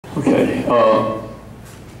Okay,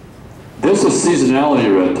 this is seasonality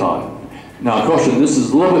red tide. Now, caution, this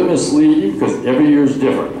is a little bit misleading because every year is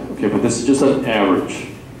different. Okay, but this is just an average.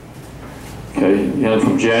 Okay, and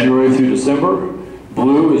from January through December,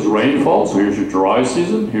 blue is rainfall, so here's your dry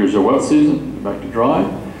season, here's your wet season, back to dry.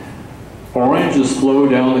 Orange is flow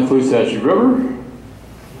down the Caloosahatchee River,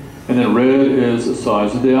 and then red is the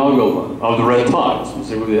size of the algae, of the red tide,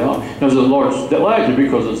 specifically the algae. There's a large lag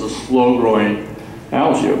because it's a slow-growing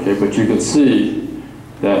algae, okay, but you can see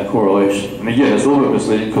that correlation. And again, it's a little bit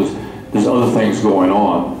misleading because there's other things going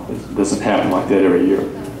on. It doesn't happen like that every year.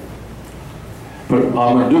 But all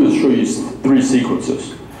I'm going to do is show you three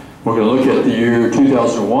sequences. We're going to look at the year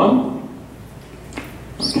 2001,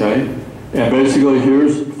 okay, and basically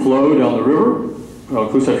here's flow down the river,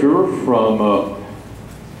 Caloosahatchee River, from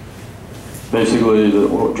basically the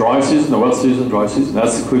dry season, the wet season, dry season.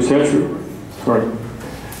 That's the Caloosahatchee River. Sorry.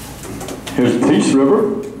 Here's the Peace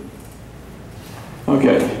River.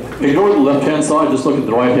 Okay, ignore the left-hand side, just look at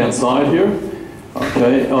the right-hand side here.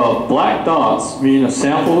 Okay, black dots mean a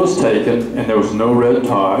sample was taken and there was no red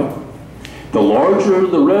tide. The larger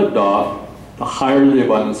the red dot, the higher the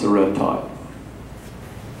abundance of red tide.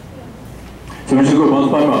 So we just go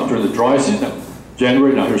month by month during the dry season.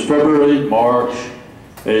 January, now here's February, March,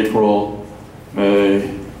 April,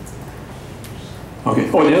 May. Okay,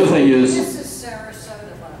 oh, the other thing is... This is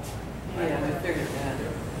Sarasota level. Yeah, we figured that.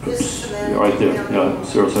 This is right there, yeah,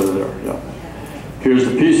 Sarasota there, yeah. Here's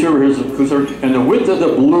the Peace River, here's the Caloosahatchee River, and the width of the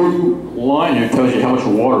blue line here tells you how much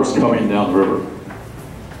water is coming down the river.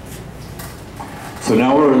 So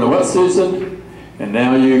now we're in the wet season, and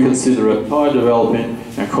now you can see the red tide developing,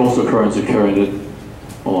 and coastal currents are carrying it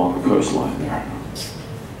along the coastline there.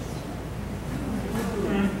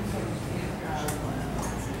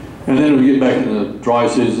 And then we get back into the dry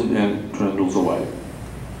season and dwindles away.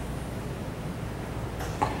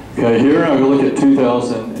 Okay, here I'm going to look at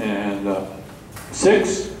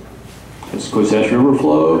 2006. It's Caloosahatchee River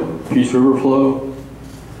flow, Peace River flow.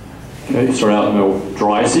 Okay, start out in the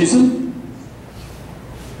dry season.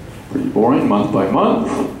 Pretty boring, month by month.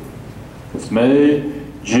 It's May,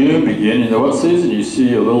 June, beginning of the wet season. You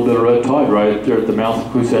see a little bit of red tide right there at the mouth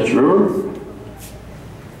of Caloosahatchee River.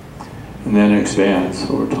 And then it expands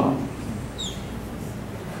over time.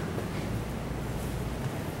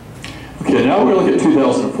 Okay, now we're going to look at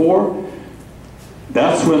 2004.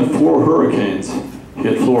 That's when 4 hurricanes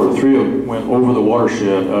hit Florida. 3 of them went over the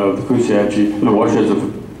watershed of the Caloosahatchee, the watersheds of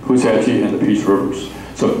Caloosahatchee and the Peace Rivers.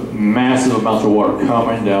 So massive amounts of water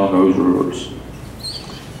coming down those rivers.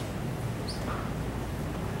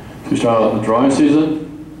 So we start out in the dry season.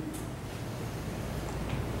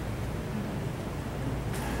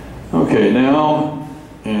 Okay, now,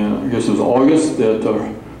 and I guess it was August that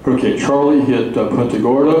Hurricane Charlie hit Punta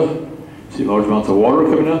Gorda. See large amounts of water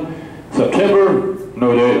coming in. September,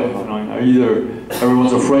 no data. Either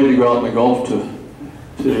everyone's afraid to go out in the Gulf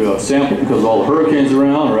to sample because all the hurricanes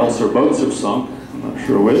around, or else their boats have sunk. I'm not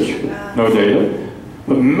sure which, but no data.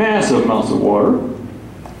 But massive amounts of water.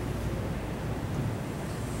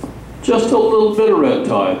 Just a little bit of red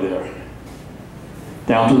tide there.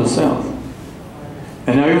 Down to the south.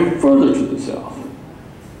 And now even further to the south.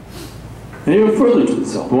 And even further to the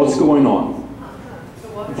south. What's going on?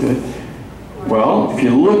 Okay. Well, if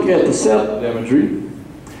you look at the satellite imagery,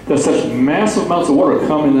 there's such massive amounts of water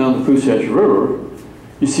coming down the Caloosahatchee River.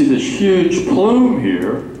 You see this huge plume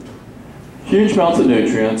here, huge amounts of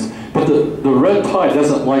nutrients, but the red tide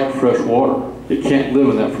doesn't like fresh water. It can't live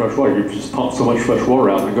in that fresh water. You just pump so much fresh water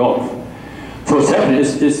out in the Gulf. So what's happening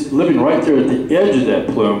is it's living right there at the edge of that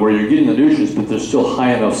plume where you're getting the nutrients, but there's still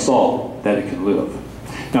high enough salt that it can live.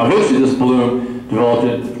 Now eventually this bloom developed,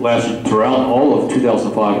 it lasted throughout all of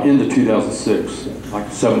 2005 into 2006,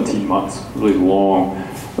 like 17 months, really long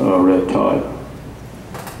red tide.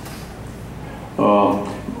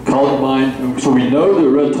 Colleague of mine, so we know the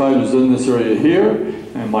red tide was in this area here,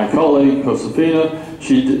 and my colleague, Josefina,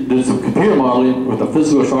 she did some computer modeling with a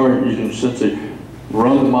physical astronomer. You can essentially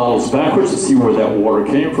run the models backwards to see where that water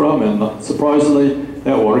came from, and surprisingly,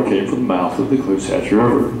 that water came from the mouth of the Caloosahatchee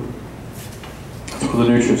River. That's where the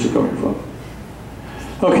nutrients are coming from.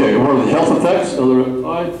 Okay, what are the health effects of the red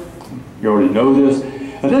tide? You already know this.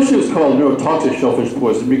 Initially, it was called neurotoxic shellfish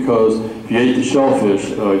poisoning because if you ate the shellfish,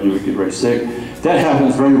 you would get very sick. That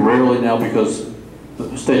happens very rarely now because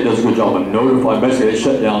the state does a good job of notifying. Basically, they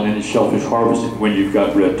shut down any shellfish harvesting when you've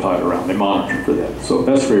got red tide around. They monitor for that. So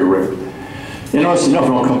that's very rare. Interesting enough,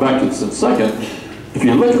 and I'll come back to this in a second, if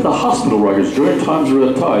you look at the hospital records during times of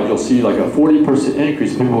red tide, you'll see like a 40%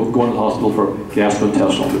 increase in people going to the hospital for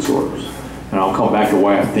gastrointestinal disorders. And I'll come back to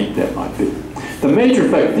why I think that might be. The major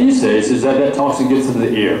effect these days is that that toxin gets into the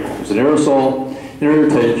air. There's an aerosol, it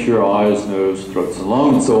irritates your eyes, nose, throats, and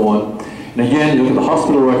lungs, and so on. And again, you look at the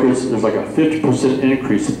hospital records, there's like a 50%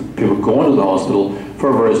 increase in people going to the hospital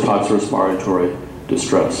for various types of respiratory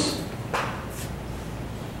distress.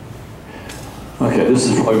 Okay, this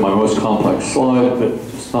is probably my most complex slide, but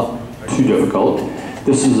it's not too difficult.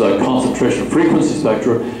 This is a concentration frequency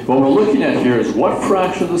spectra. What we're looking at here is what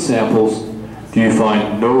fraction of the samples do you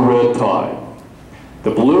find no red tide? The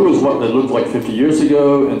blue is what they looked like 50 years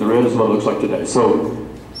ago, and the red is what it looks like today. So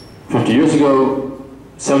 50 years ago,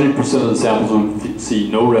 70% of the samples would see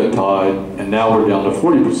no red tide, and now we're down to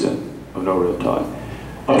 40% of no red tide.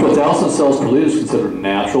 Up to 1,000 cells per liter is considered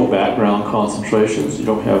natural background concentrations. You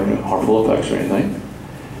don't have any harmful effects or anything.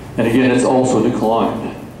 And again, it's also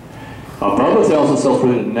declined. Above 1,000 cells per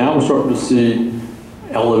liter, now we're starting to see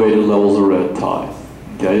elevated levels of red tide.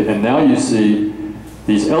 Okay, and now you see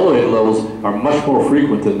these elevated levels are much more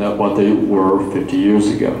frequent than what they were 50 years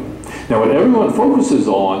ago. Now, what everyone focuses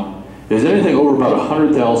on is anything over about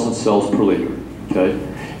 100,000 cells per liter. Okay,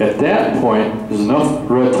 at that point, there's enough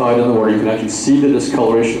red tide in the water. You can actually see the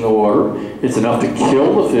discoloration in the water. It's enough to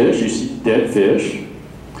kill the fish. You see dead fish,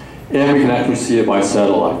 and we can actually see it by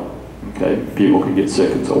satellite. Okay, people can get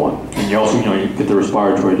sick and so on. And you also, you get the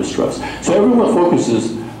respiratory distress. So everyone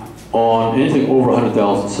focuses on anything over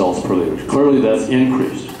 100,000 cells per liter. Clearly that's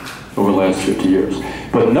increased over the last 50 years.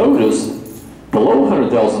 But notice, below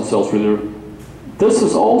 100,000 cells per liter, this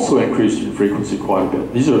has also increased in frequency quite a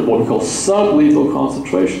bit. These are what we call sublethal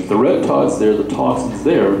concentrations. The red tide's there, the toxin's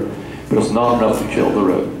there, but it's not enough to kill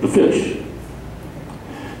the fish.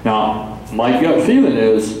 Now, my gut feeling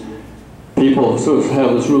is, people sort of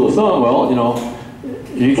have this rule of thumb, well,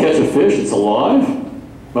 you catch a fish, it's alive,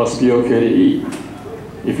 must be okay to eat.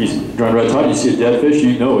 If you, during red tide, you see a dead fish,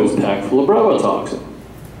 you know it's packed full of brevetoxin.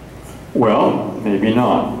 Well, maybe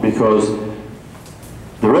not, because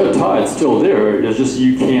the red tide's still there, it's just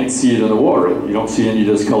you can't see it in the water. You don't see any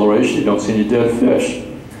discoloration, you don't see any dead fish.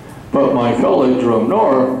 But my colleague, Jerome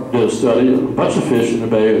Knorr, did a study, a bunch of fish in the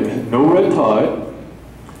bay, no red tide.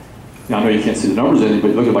 Now, I know you can't see the numbers in it, but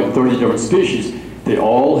you look at like 30 different species, they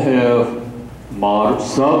all have moderate,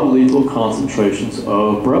 sublethal concentrations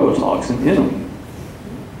of brevetoxin in them.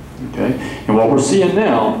 Okay? And what we're seeing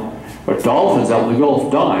now are dolphins out in the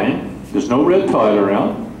Gulf dying. There's no red tide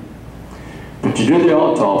around, but you do the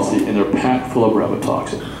autopsy and they're packed full of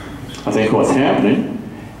brevetoxin. I think what's happening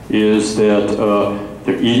is that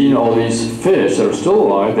they're eating all these fish that are still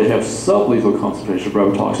alive. They have sublethal concentration of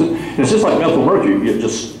brevetoxin. And it's just like methyl mercury. It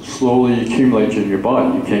just slowly accumulates in your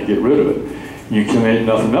body. You can't get rid of it. You accumulate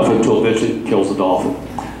enough until eventually it kills the dolphin.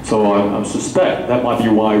 So I suspect that might be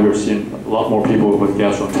why we're seeing a lot more people with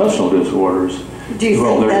gastrointestinal disorders.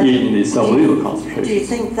 They're eating these sublethal concentrations. Do you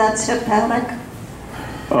think that's hepatic?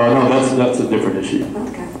 No, that's a different issue.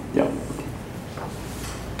 Okay. Yeah.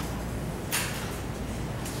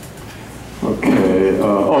 Okay.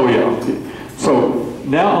 Oh yeah. Okay. So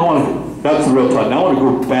now that's the red tide. Now I want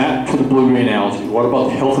to go back to the blue-green algae. What about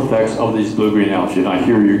the health effects of these blue-green algae? And I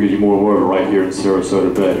hear you're getting more aware of it right here in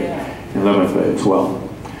Sarasota Bay and Lemon Bay as well.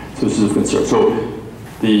 So this is a concern. So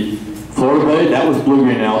the Florida Bay, that was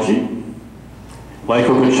blue-green algae. Lake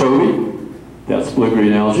Okeechobee, that's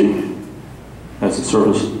blue-green algae. That's the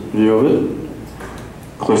surface view of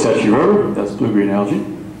it. Cloisacci River, that's blue-green algae.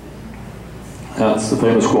 That's the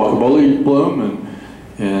famous guacamole bloom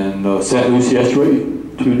in Santa Lucia Estuary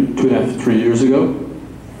 2.5 to 3 years ago.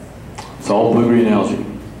 It's all blue-green algae.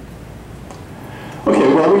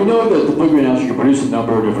 Okay, well, we know that the blue-green algae can produce a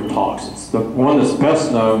number of different toxins. The one that's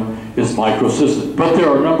best known is microcystin, but there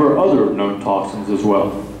are a number of other known toxins as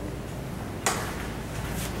well.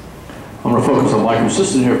 I'm going to focus on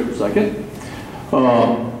microcystin here for a second.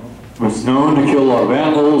 It's known to kill a lot of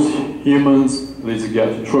animals, humans, leads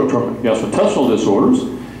to short-term gastrointestinal disorders.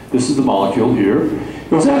 This is the molecule here.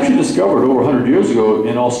 It was actually discovered over 100 years ago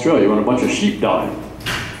in Australia when a bunch of sheep died.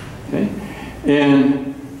 Okay?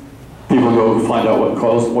 And people go find out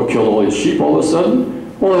what killed all these sheep all of a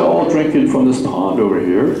sudden. Well, they're all drinking from this pond over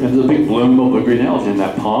here, and there's a big bloom of blue-green algae in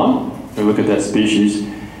that pond. They look at that species,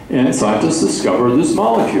 and scientists discovered this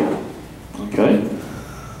molecule. Okay?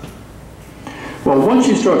 Well, once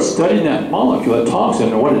you start studying that molecule, that toxin,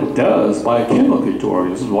 and what it does biochemically to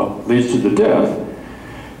organisms, what leads to the death,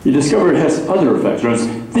 you discover it has other effects.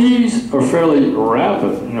 These are fairly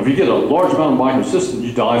rapid. If you get a large amount of microcystin,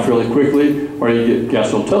 you die fairly quickly, or you get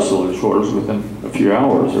gastrointestinal disorders within a few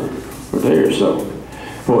hours or a day or so.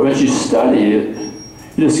 But once you study it,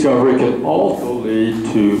 you discover it can also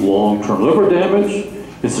lead to long-term liver damage.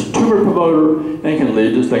 It's a tumor promoter and can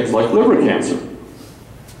lead to things like liver cancer.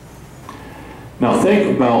 Now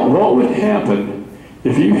think about what would happen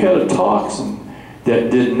if you had a toxin that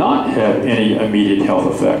did not have any immediate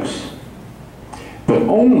health effects, but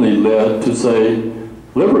only led to, say,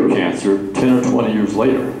 liver cancer 10 or 20 years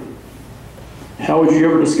later. How would you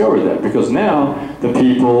ever discover that? Because now the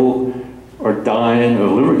people are dying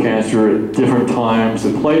of liver cancer at different times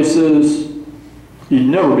and places. You'd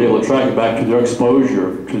never be able to track it back to their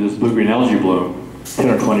exposure to this blue-green algae bloom 10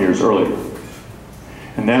 or 20 years earlier.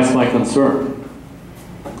 And that's my concern.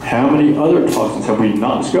 How many other toxins have we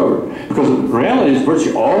not discovered? Because the reality is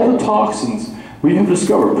virtually all the toxins we have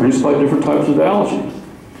discovered produced by different types of algae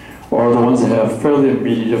are the ones that have fairly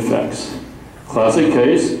immediate effects. Classic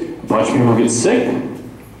case, a bunch of people get sick, and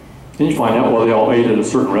you find out, well, they all ate at a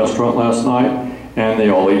certain restaurant last night, and they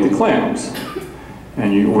all ate the clams.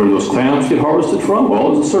 And where those clams get harvested from?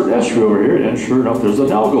 Well, there's a certain estuary over here, and sure enough, there's an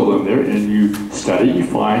algal bloom there, and you study, you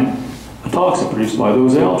find a toxin produced by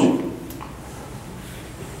those algae.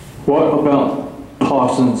 What about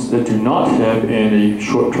toxins that do not have any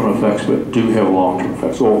short-term effects but do have long-term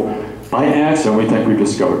effects? Well, by accident, we think we've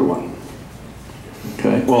discovered one.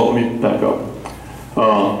 Okay, well, let me back up.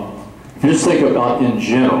 If you just think about, in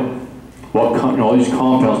general, what all these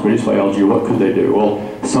compounds produced by algae, what could they do?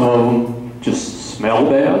 Well, some of them just smell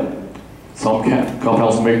bad. Some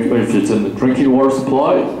compounds make, if it's in the drinking water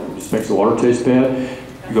supply, it just makes the water taste bad.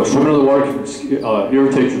 You go swimming in the water, it can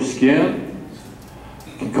irritate your skin.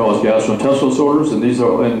 Can cause gastrointestinal disorders, and these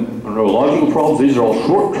are and neurological problems. These are all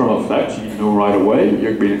short-term effects. You know right away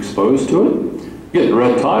you're being exposed to it. You get the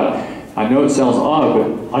red tide. I know it sounds odd,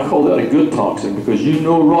 but I call that a good toxin because you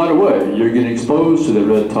know right away you're getting exposed to the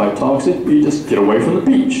red tide toxin. You just get away from the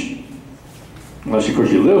beach. Unless, of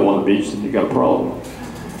course, you live on the beach, then you got a problem.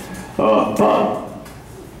 But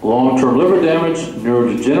long-term liver damage,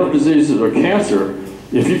 neurodegenerative diseases, or cancer,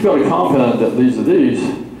 if you've got a compound that leads to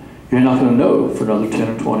these, you're not going to know for another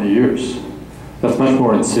 10 or 20 years. That's much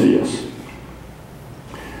more insidious.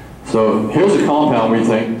 So here's a compound we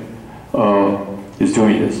think is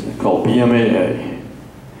doing this. It's called BMAA.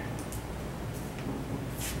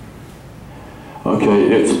 Okay,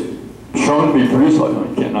 it's shown to be produced,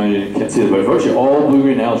 you can't see it, but virtually all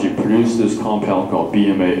blue-green algae produce this compound called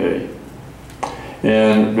BMAA.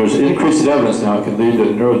 And there's increased evidence now it can lead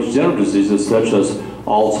to neurodegenerative diseases such as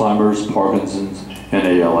Alzheimer's, Parkinson's,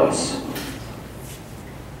 and ALS.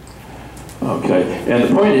 Okay, and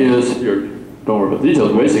the point is, don't worry about the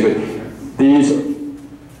details, basically, these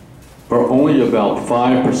are only about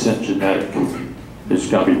 5% genetic. It's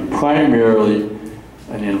got to be primarily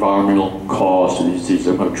an environmental cause to these diseases,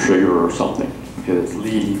 a trigger or something, okay, that's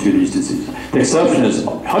leading to these diseases. The exception is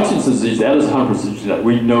Huntington's disease. That is 100% genetic.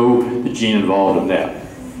 We know the gene involved in that.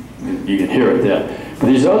 You can inherit that. But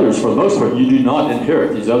these others, for the most part, you do not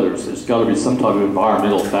inherit these others. There's got to be some type of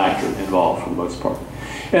environmental factor involved for the most part.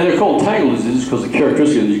 And they're called tangle diseases because the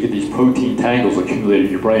characteristic is you get these protein tangles accumulated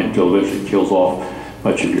in your brain until eventually it kills off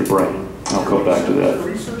much of your brain. I'll come back to that.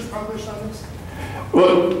 Research published on this?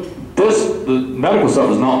 Well, the medical stuff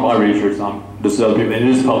is not my research. This is other people. And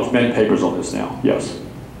it is published many papers on this now, yes.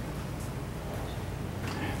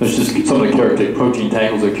 There's just some of the characteristic protein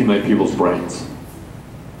tangles that accumulate in people's brains.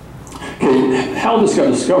 Okay, how this got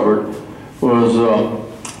discovered was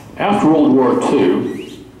after World War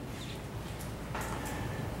II,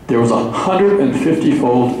 there was a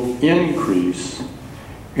 150-fold increase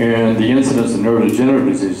in the incidence of neurodegenerative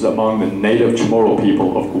diseases among the native Chamorro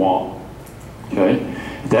people of Guam. Okay,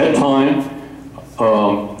 at that time,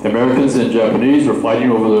 Americans and Japanese were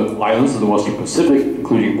fighting over the islands of the Western Pacific,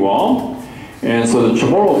 including Guam, and so the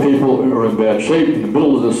Chamorro people were in bad shape in the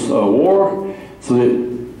middle of this war. So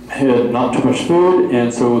they had not too much food,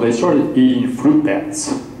 and so they started eating fruit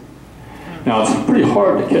bats. Now, it's pretty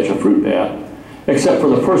hard to catch a fruit bat, except for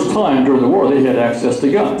the first time during the war, they had access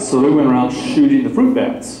to guns. So they went around shooting the fruit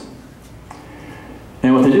bats.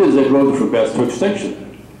 And what they did is they drove the fruit bats to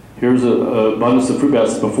extinction. Here's an abundance of fruit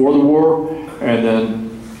bats before the war, and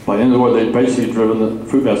then by the end of the war, they'd basically driven the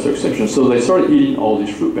fruit bats to extinction. So they started eating all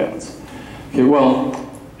these fruit bats. Okay, well,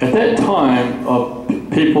 at that time,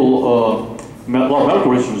 people, a lot of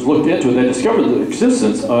medical researchers looked into it. They discovered the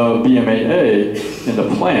existence of BMAA in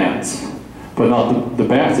the plants, but not the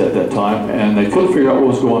bats at that time, and they couldn't figure out what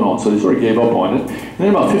was going on, so they sort of gave up on it. And then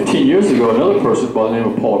about 15 years ago, another person by the name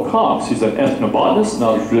of Paul Cox, he's an ethnobotanist,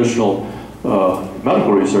 not a traditional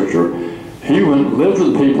medical researcher, he lived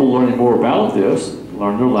with the people learning more about this,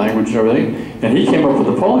 learned their language and everything, and he came up with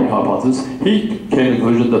the following hypothesis. He came to the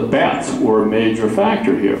conclusion that bats were a major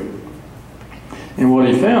factor here. And what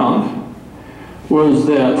he found was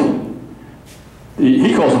that,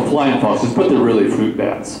 he calls them flying foxes, but they're really fruit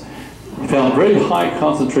bats. he found very high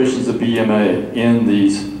concentrations of BMA in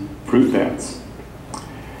these fruit bats.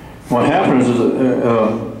 What happened is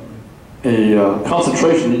a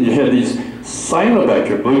concentration, you had these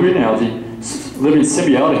cyanobacteria, blue-green algae, living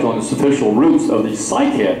symbiotically on the superficial roots of these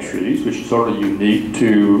cycad trees, which is sort of unique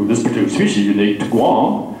to this particular species, unique to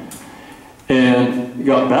Guam. And it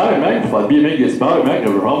got biomagnified. BMA gets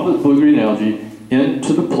biomagnified from the blue-green algae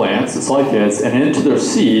into the plants, the cycads, and into their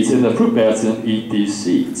seeds, and the fruit bats then eat these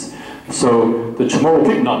seeds. So the Chamorro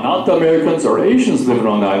people, not the Americans or Asians living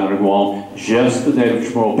on the island of Guam, just the native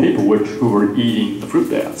Chamorro people who were eating the fruit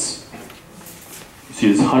bats. You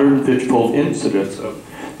see this 150-fold incidence of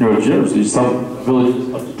neurodegenerative disease. Some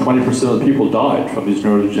villages, up to 20% of the people died from these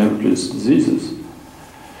neurodegenerative diseases.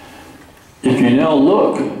 If you now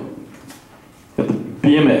look at the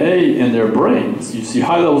BMA in their brains, you see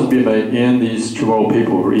high levels of BMA in these Chamorro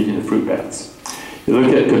people who are eating the fruit bats. You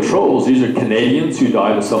look at controls, these are Canadians who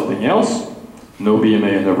died of something else, no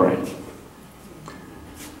BMA in their brain.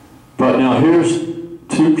 But now here's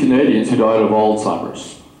 2 Canadians who died of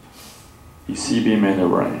Alzheimer's. You see BMA in their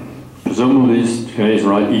brain. Presumably these Canadians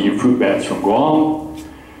are not eating fruit bats from Guam.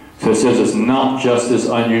 So it says it's not just this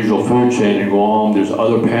unusual food chain in Guam, there's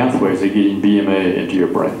other pathways of getting BMA into your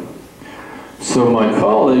brain. So my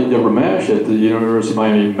colleague, Deborah Mash at the University of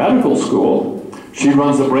Miami Medical School, she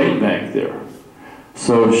runs a brain bank there.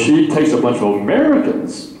 So she takes a bunch of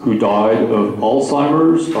Americans who died of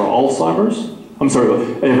Alzheimer's, of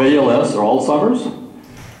ALS or Alzheimer's,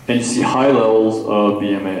 and you see high levels of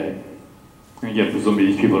BMA. And again, presumably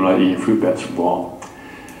these people are not eating fruit bats from Guam.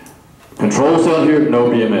 Controls down here, no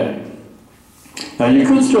BMA. Now you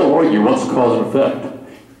could still argue what's the cause and effect.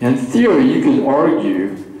 In theory, you could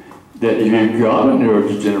argue that if you've got a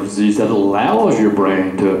neurodegenerative disease that allows your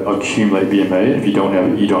brain to accumulate BMA, if you don't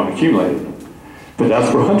have it, you don't accumulate it. But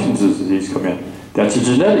that's where Huntington's disease come in. That's a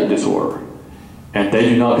genetic disorder. And they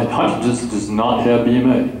do not, Huntington's does not have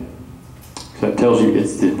BMA. So that tells you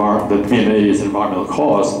it's the environment, that BMA is an environmental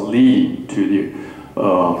cause leading to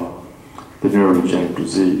the neurodegenerative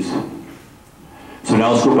disease. So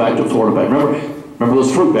now let's go back to Florida Bay. Remember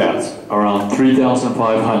those fruit bats, around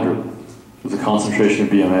 3,500 was the concentration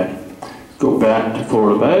of BMA. Go back to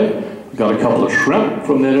Florida Bay. We got a couple of shrimp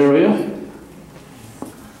from that area.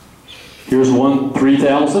 Here's one,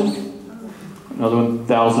 3,000. Another one,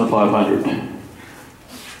 1,500.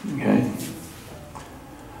 Okay.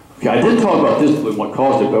 Okay, I did talk about this bloom, what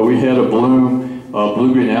caused it, but we had a bloom of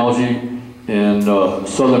blue-green algae in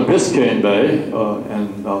southern Biscayne Bay,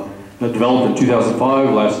 and that developed in 2005,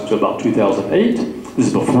 lasted to about 2008. This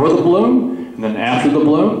is before the bloom, and then after the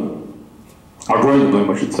bloom, or during the bloom,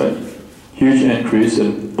 I should say. Huge increase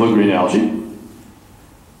in blue-green algae.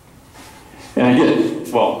 And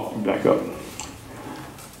again, well, back up.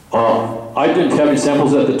 I didn't have any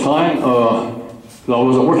samples at the time, because I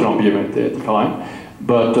wasn't working on BMA at the time.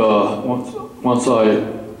 But once I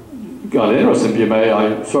got interested in BMA,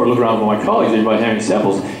 I started looking around with my colleagues, anybody had any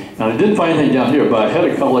samples. And I didn't find anything down here, but I had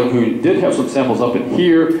a colleague who did have some samples up in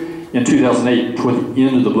here in 2008 toward the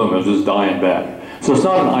end of the bloom. It was just dying back. So it's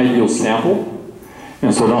not an ideal sample.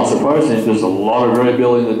 And so not surprisingly, there's a lot of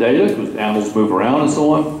variability in the data because animals move around and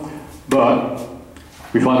so on. But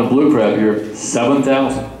we find a blue crab here,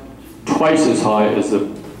 7,000, twice as high as the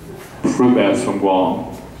fruit bats from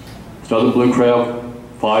Guam. There's another blue crab,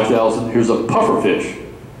 5,000. Here's a puffer fish,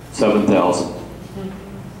 7,000.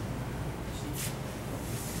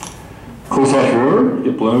 Clusatch River, you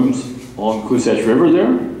get blooms along Clusatch River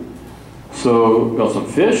there. So we've got some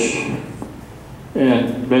fish.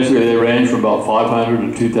 And basically they range from about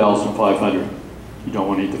 500 to 2,500. You don't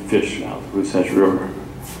want to eat the fish out of the Clusatch River.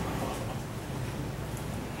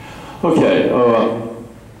 Okay,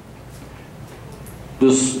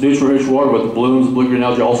 this nutrient-rich water with the blooms, blue-green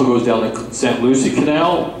algae also goes down the St. Lucie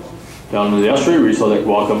Canal, down into the estuary where you saw that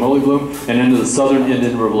guacamole bloom, and into the southern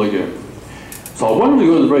Indian River Lagoon. So I wanted to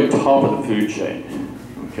go to the very top of the food chain,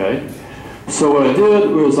 okay? So what I did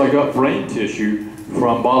was I got brain tissue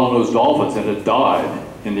from bottlenose dolphins that had died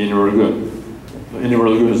in the Indian River Lagoon. The Indian River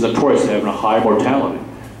Lagoon is notorious for having a high mortality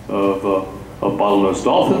of bottlenose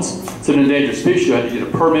dolphins. It's an endangered species. I had to get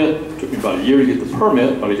a permit. It took me about a year to get the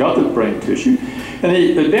permit, but I got the brain tissue. And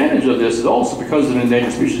the advantage of this is also because it's an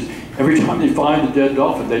endangered species, every time they find a dead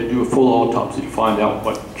dolphin, they do a full autopsy to find out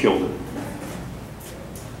what killed it.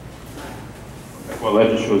 Well,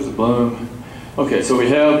 that just shows the bloom. Okay, so we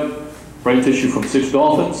have brain tissue from 6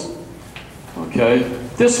 dolphins. Okay,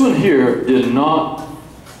 this one here did not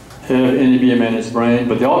have any BMA in its brain,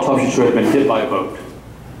 but the autopsy showed it had been hit by a boat.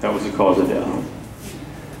 That was the cause of death.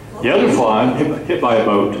 The other 5 hit by a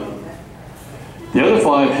boat. The other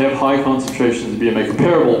 5 have high concentrations of BMA,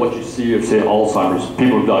 comparable to what you see of, say, Alzheimer's,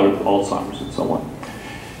 people who died of Alzheimer's and so on.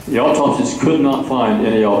 The autopsies could not find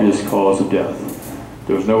any obvious cause of death.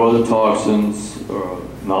 There was no other toxins, or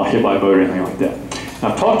not hit by a boat or anything like that.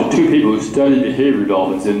 I've talked to 2 people who studied behavior of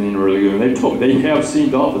dolphins in the Inner Lagoon. They told me they have seen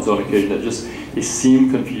dolphins on occasion that just, they seem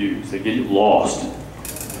confused. They get lost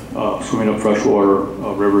swimming up freshwater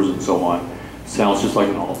rivers and so on. Sounds just like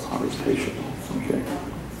an Alzheimer's patient. Okay.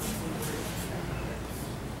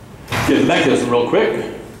 Get the mechanism real quick.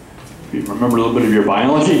 If you remember a little bit of your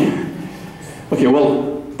biology. Okay,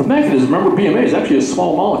 well, the mechanism, remember BMA is actually a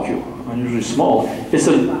small molecule, unusually small. It's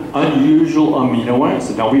an unusual amino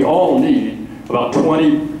acid. Now we all need about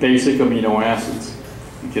 20 basic amino acids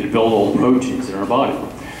to build all the proteins in our body.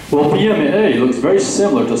 Well, BMA looks very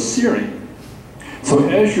similar to serine. So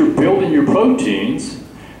as you're building your proteins,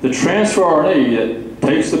 the transfer RNA that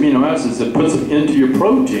takes the amino acids and puts them into your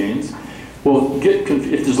proteins will get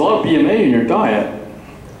confused. If there's a lot of BMA in your diet,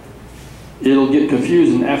 it'll get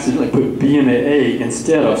confused and accidentally put BMAA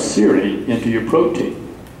instead of serine into your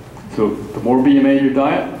protein. So the more BMA in your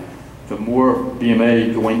diet, the more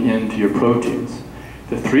BMA going into your proteins.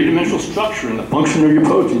 The 3-dimensional structure and the function of your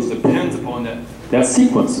proteins depends upon that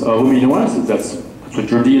sequence of amino acids. That's what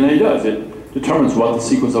your DNA does. It determines what the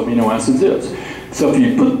sequence of amino acids is. So if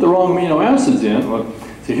you put the wrong amino acids in,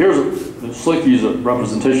 see let's like use a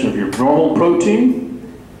representation of your normal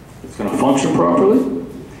protein. It's going to function properly.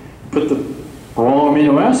 Put the wrong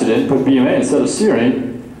amino acid in, put BMA instead of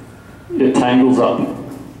serine, it tangles up.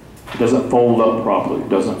 It doesn't fold up properly, it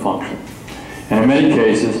doesn't function. And in many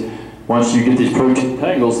cases, once you get these protein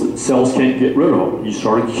tangles, the cells can't get rid of them. You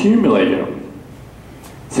start accumulating them.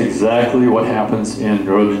 It's exactly what happens in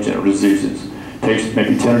neurodegenerative diseases. It takes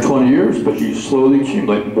maybe 10 or 20 years, but you slowly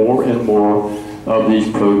accumulate more and more of these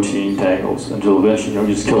protein tangles until eventually it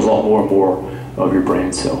just kills off more and more of your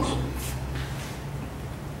brain cells.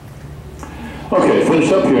 Okay, finish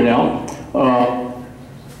up here now.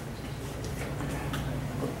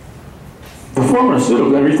 The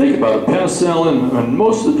pharmaceutical, when you think about it, penicillin and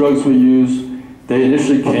most of the drugs we use, they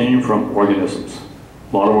initially came from organisms.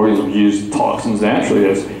 A lot of organisms use toxins naturally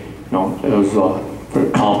as,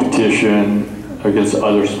 for competition against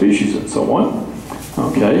other species and so on.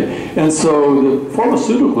 Okay, and so the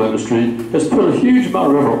pharmaceutical industry has put a huge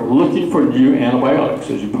amount of effort looking for new antibiotics.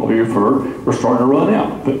 As you probably have heard, we're starting to run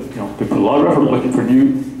out. But they put a lot of effort looking for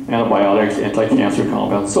new antibiotics, anti-cancer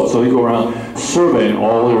compounds. So they go around surveying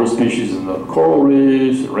all the species in the coral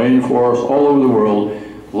reefs, rainforests, all over the world,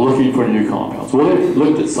 looking for new compounds. Well, they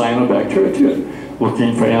looked at cyanobacteria too,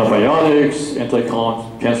 looking for antibiotics,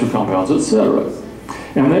 anti-cancer compounds, etc.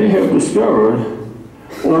 And they have discovered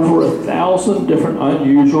over 1,000 different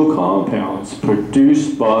unusual compounds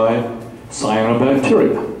produced by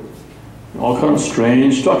cyanobacteria. All kinds of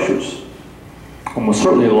strange structures. Almost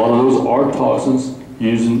certainly a lot of those are toxins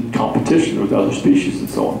used in competition with other species and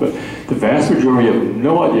so on. But the vast majority have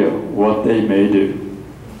no idea what they may do,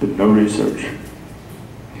 but no research.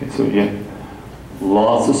 Okay, so again,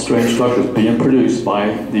 lots of strange structures being produced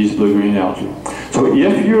by these blue-green algae. So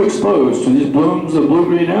if you're exposed to these blooms of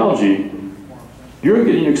blue-green algae, you're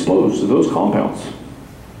getting exposed to those compounds.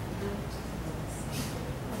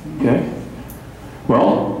 Okay?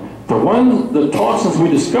 Well, the toxins we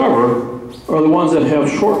discover are the ones that have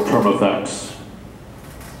short-term effects.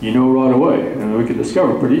 You know right away, and we can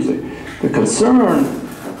discover pretty easily. The concern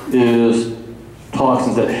is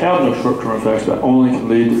toxins that have no short-term effects but only can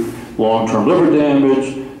lead to long-term liver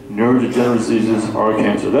damage, neurodegenerative diseases, or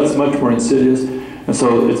cancer. That's much more insidious, and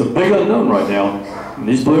so it's a big unknown right now. And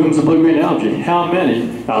these blooms of blue-green algae, how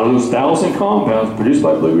many out of those 1,000 compounds produced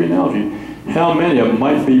by blue-green algae, how many of them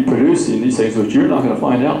might be producing these things, which you're not going to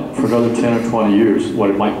find out for another 10 or 20 years, what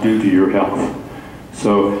it might do to your health.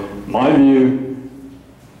 So my view,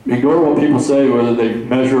 ignore what people say, whether they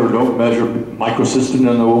measure or don't measure microcystin in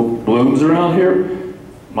the blooms around here.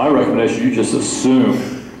 My recommendation, you just assume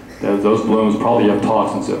that those blooms probably have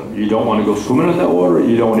toxins in them. You don't want to go swimming in that water,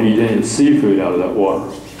 you don't want to eat any of the seafood out of that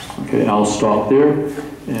water. Okay, and I'll stop there.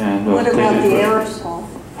 And what about the aerosol?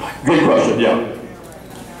 Good question, yeah.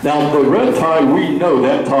 Now, the red tide, we know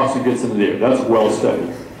that toxin gets into the air. That's well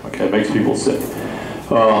studied. Okay, it makes people sick.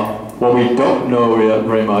 What we don't know yet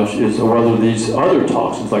very much is whether these other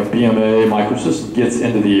toxins, like BMA, microcystin, gets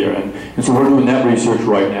into the air. And so we're doing that research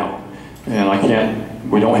right now.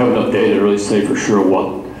 And we don't have enough data to really say for sure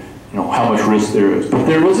how much risk there is. But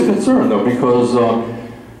there is a concern, though, because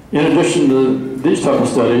in addition to these type of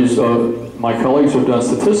studies, my colleagues have done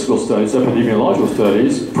statistical studies, epidemiological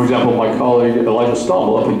studies. For example, my colleague Elijah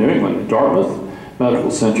Stommel up in New England, at Dartmouth Medical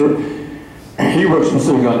Center, he worked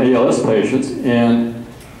specifically on ALS patients, and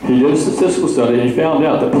he did a statistical study, and he found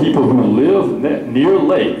out that people who live near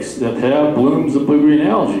lakes that have blooms of blue-green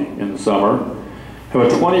algae in the summer have a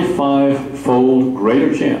 25-fold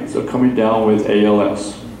greater chance of coming down with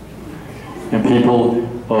ALS. And people,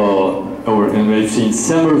 and they've seen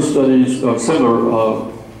similar studies,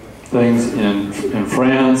 similar things in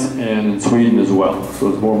France and in Sweden as well. So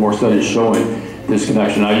there's more and more studies showing this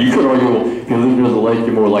connection. Now you could argue, well, if you live near the lake,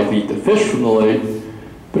 you're more likely to eat the fish from the lake,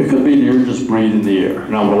 but it could be you're just breathing the air.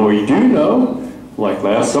 Now what we do know, like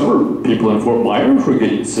last summer, people in Fort Myers were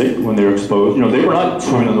getting sick when they were exposed. You know, they were not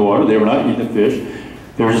swimming in the water, they were not eating the fish,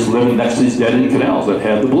 they were just living next to these dead-end canals that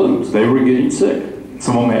had the blooms. They were getting sick.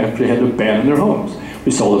 Some of them actually had to abandon their homes.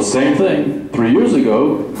 We saw the same thing 3 years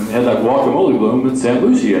ago when they had that guacamole bloom in St.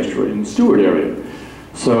 Lucie estuary in the Stewart area.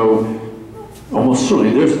 So almost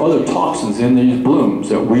certainly there's other toxins in these blooms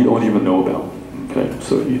that we don't even know about. Okay,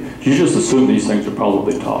 so you just assume these things are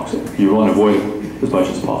probably toxic. You want to avoid them as much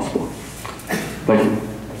as possible. Thank you.